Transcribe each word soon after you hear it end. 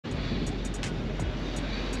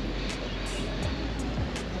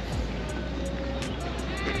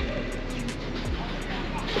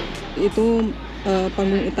itu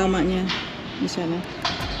panggung utamanya di sana.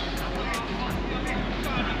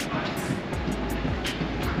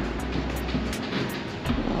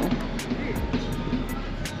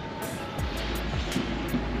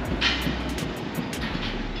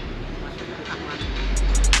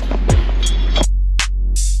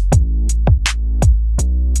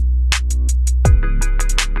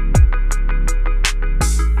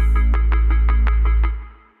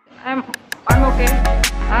 I'm okay.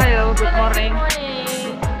 Hello, good morning.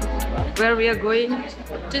 Where we are going?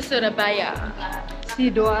 To Surabaya.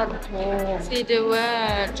 Sidoarjo.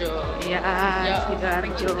 Sidoarjo. Ya, Ya.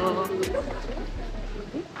 Sidoarjo.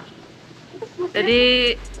 Jadi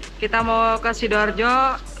kita mau ke Sidoarjo,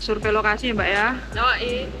 survei lokasi Mbak ya.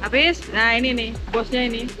 Habis? Nah ini nih, bosnya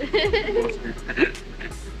ini.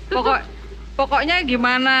 Pokoknya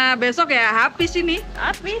gimana besok ya, habis ini.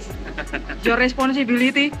 Habis. Your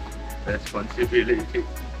responsibility. Responsibility.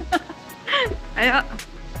 Ayo.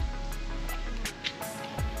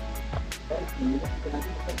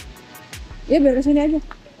 Ya biar kesini aja.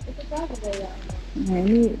 Nah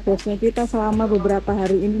ini bosnya kita selama beberapa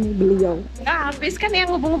hari ini nih, beliau. Nggak habis kan yang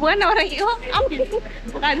hubung-hubungan orang itu.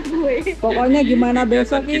 Bukan gue. Pokoknya gimana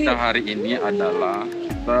besok Kegiatan kita nih. hari ini adalah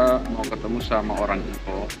kita mau ketemu sama orang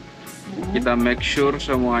info. Kita make sure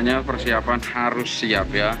semuanya persiapan harus siap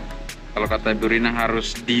ya. Kalau kata Bu Rina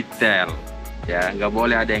harus detail ya, nggak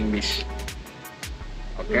boleh ada yang miss.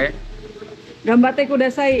 Oke? Gambate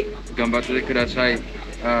kudasai. Gambar tadi kudasai.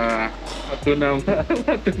 Satu nama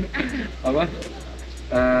apa?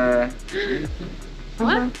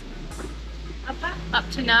 What? Apa? Up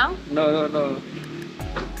to now? No.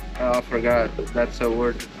 I forgot. That's a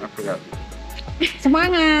word. I forgot.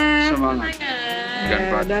 Semangat. Semangat. Ya,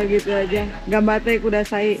 udah gitu aja. Gambate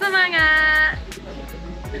kudasai. Semangat.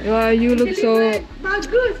 Wah, you look so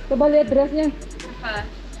Bagus. Coba lihat dressnya. Apa?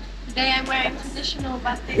 Today I'm wearing traditional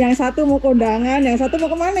batik. Yang satu mau kondangan, yang satu mau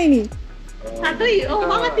kemana ini? Satu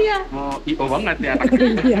banget ya. Mau IO banget ya anak.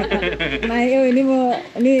 Iya. Nah,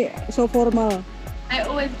 ini so formal. I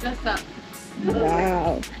always dress up.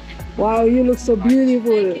 Wow, you look so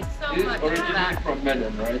beautiful. Thank you so This is much for originally that. from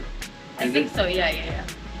Medan, right? I think so. Yeah.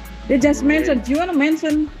 They just mentioned. Do you wanna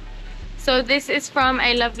mention? So this is from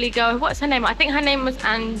a lovely girl. What's her name? I think her name was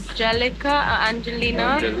Angelica or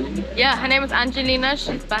Angelina. Angelina. Yeah, her name was Angelina.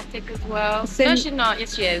 She's Batik as well. Same- No, she's not.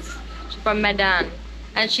 Yes, she is. She's from Medan.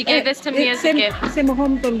 And she gave this to me as a gift. Same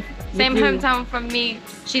hometown. Same with you. hometown from me.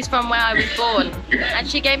 She's from where I was born. And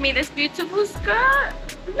she gave me this beautiful skirt.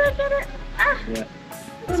 Look at it. Ah. Yeah.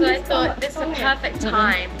 So I thought this is a perfect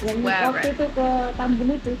time to Yang wear waktu it. itu ke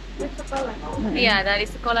Tambun itu. Yeah, dari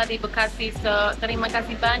sekolah di Bekasi. So terima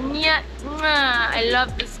kasih banyak. Mwah, I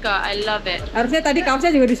love this skirt. I love it. Harusnya tadi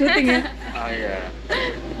kaosnya juga di syuting ya. Ah ya.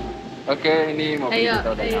 Oke, ini mobil Ayo, kita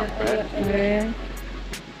udah ayo, nyampe. Oke.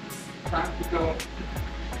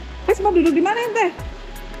 Mau duduk di mana ente?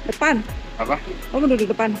 Depan. Apa? Oh, mau duduk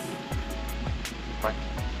depan.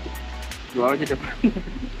 Jual aja depan.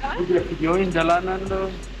 Udah videoin jalanan dong.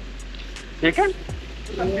 Ya kan?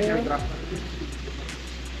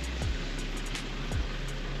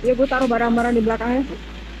 Ya, gue taruh barang-barang di belakangnya.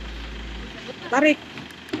 Tarik.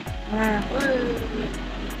 Nah.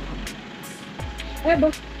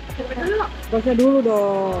 Bos. Bosnya dulu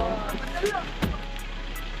dong.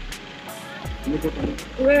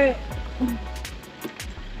 Gue.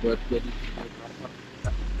 Buat jadi.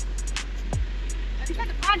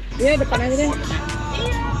 Iya, depan aja deh.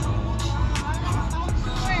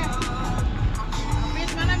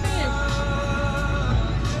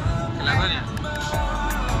 Kelihatan ya?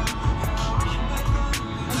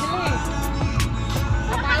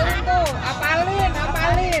 Apalin tuh, apalin.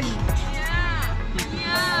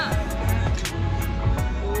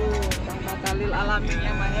 Bang Batalil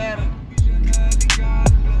alaminnya Maher.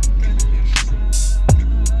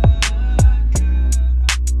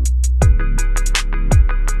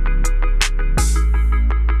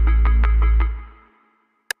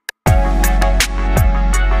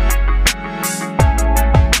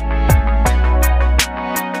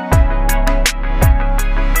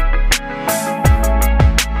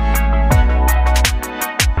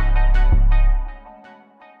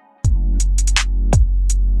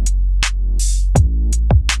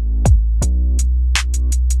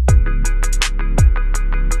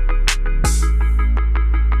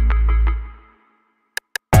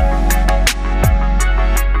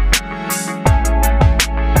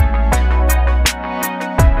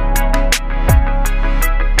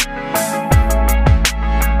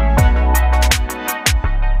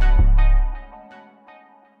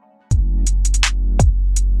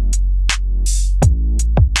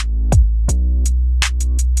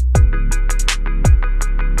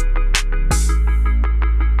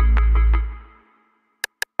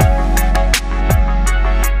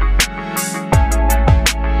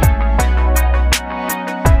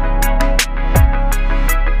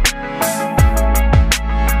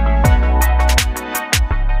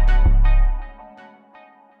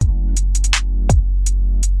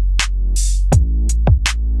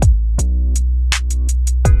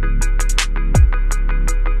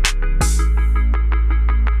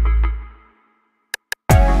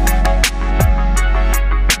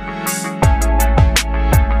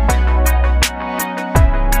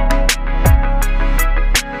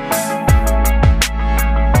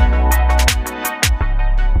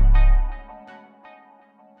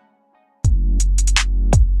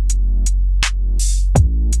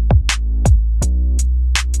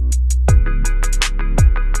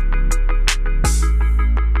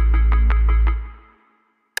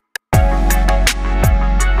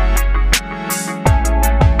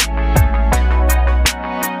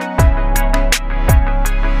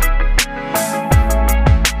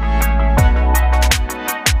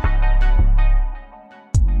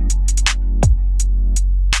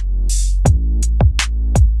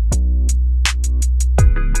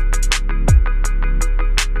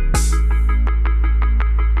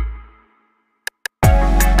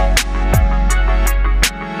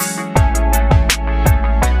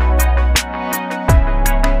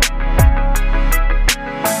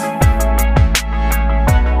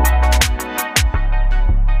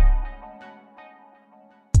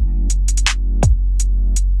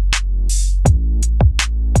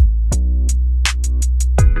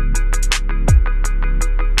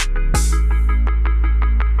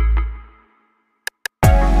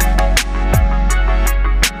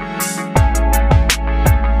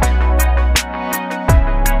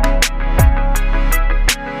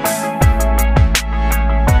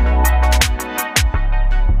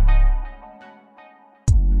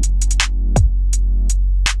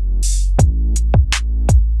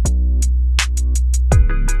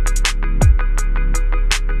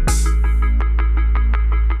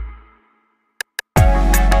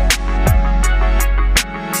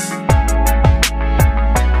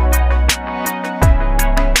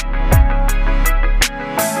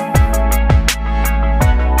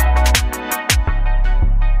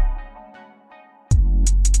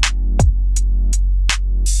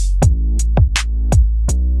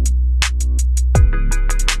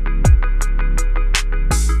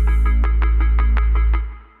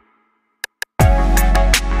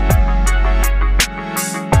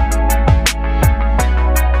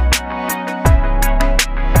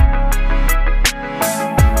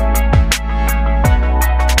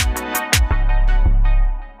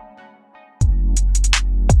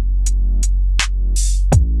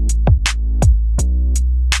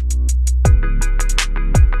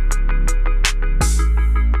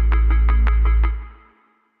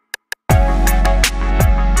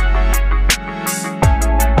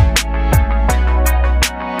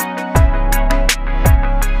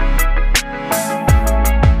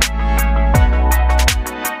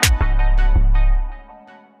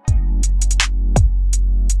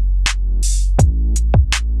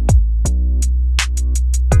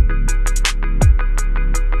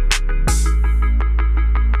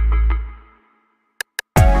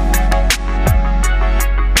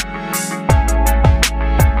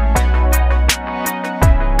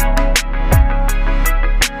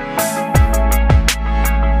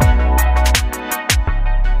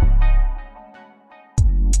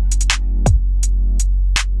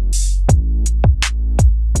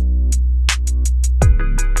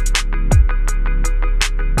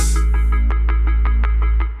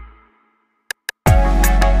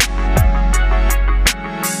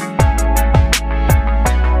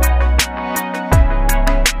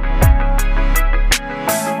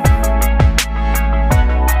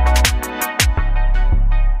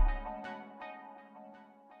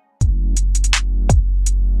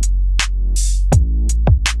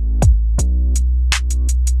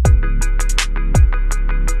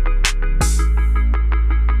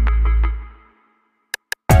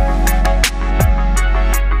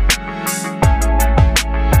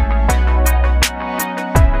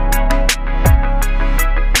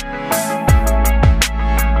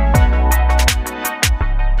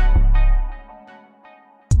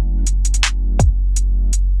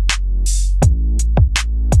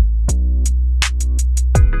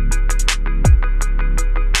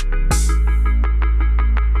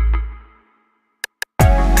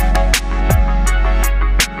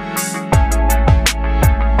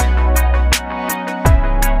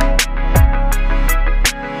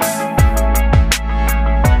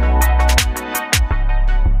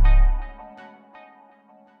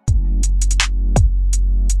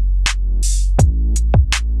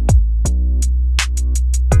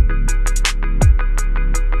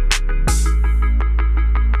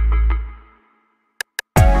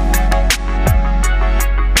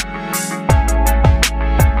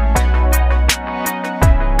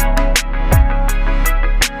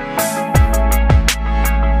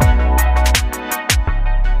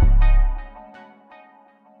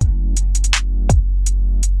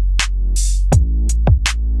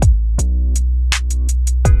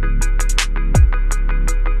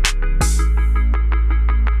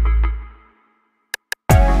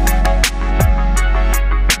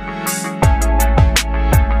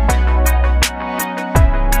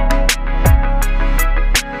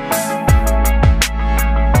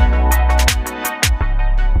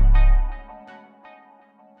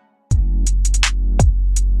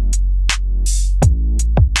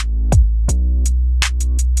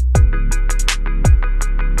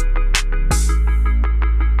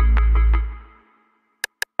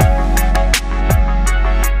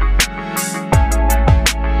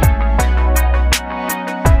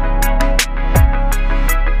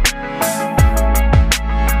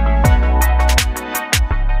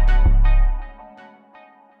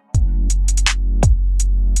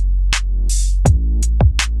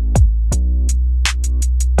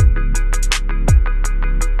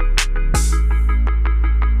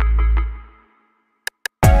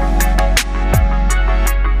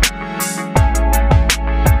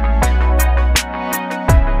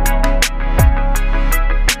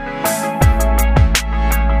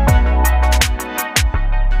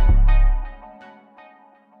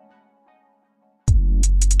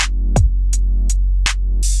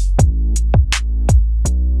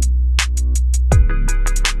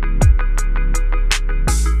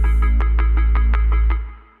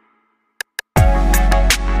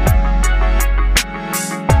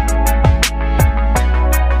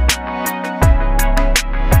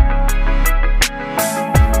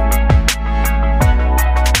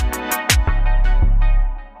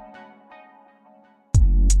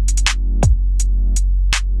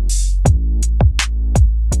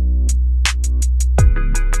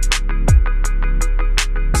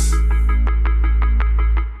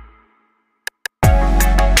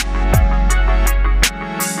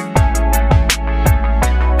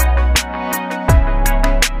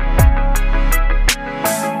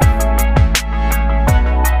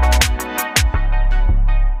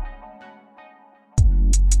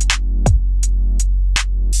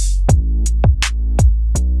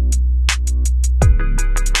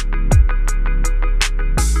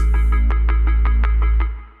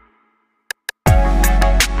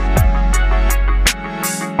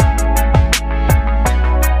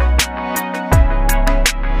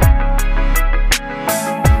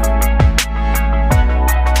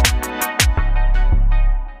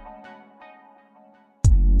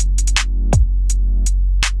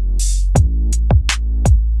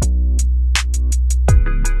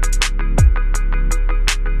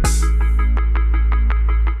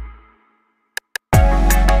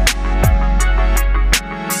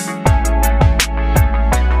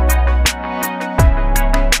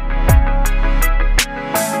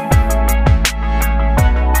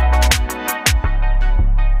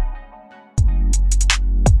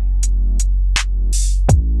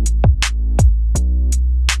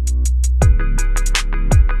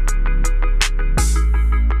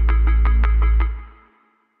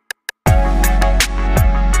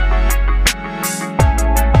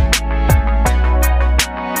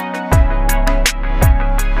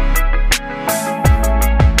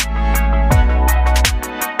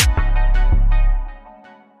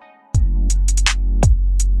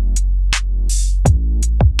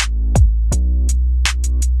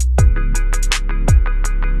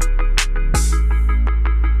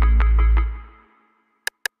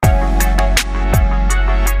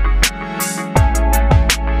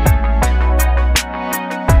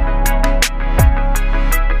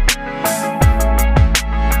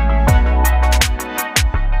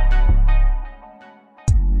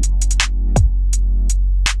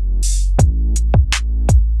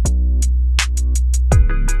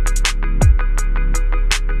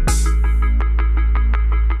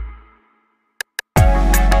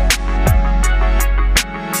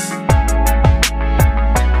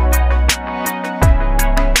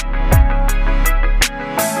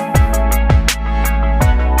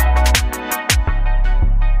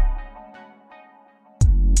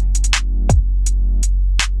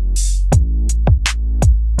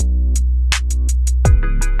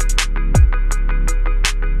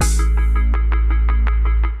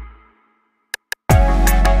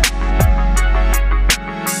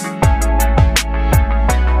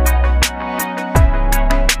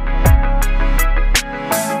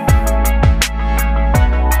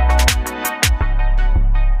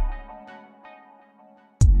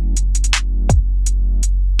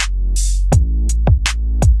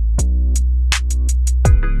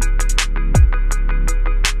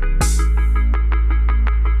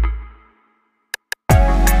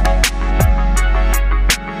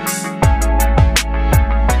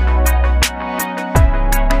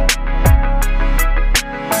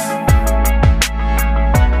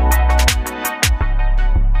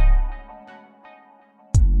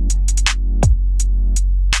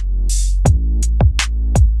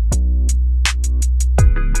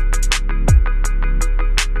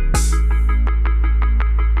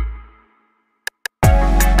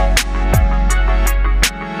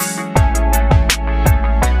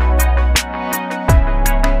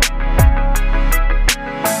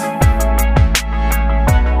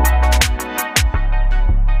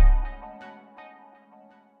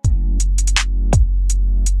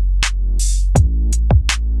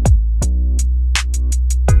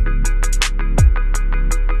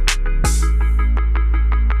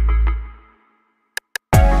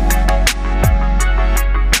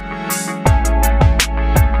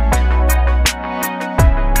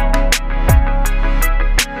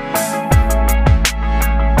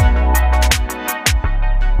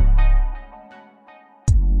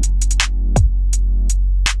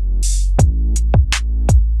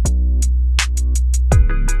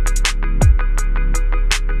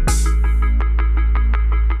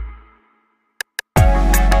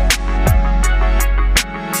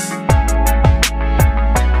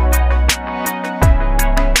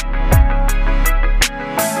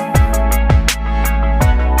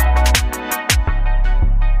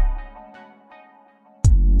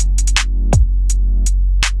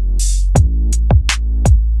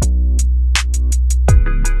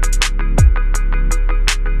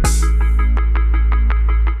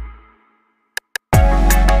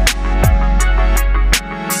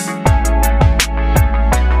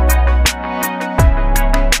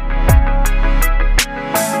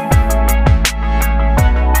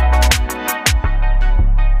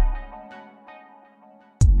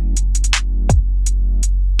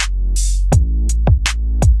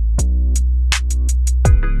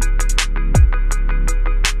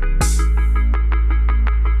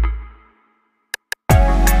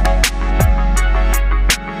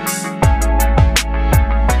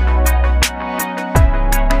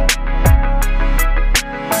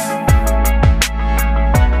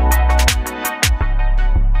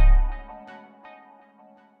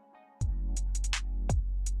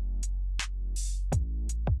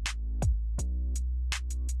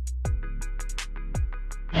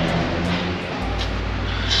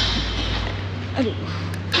 Aduh.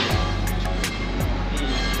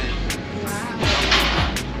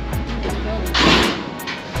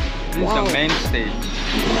 This is the main stage.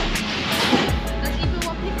 Does people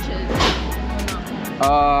want pictures or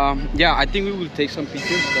not? Yeah, I think we will take some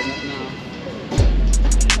pictures, but not now.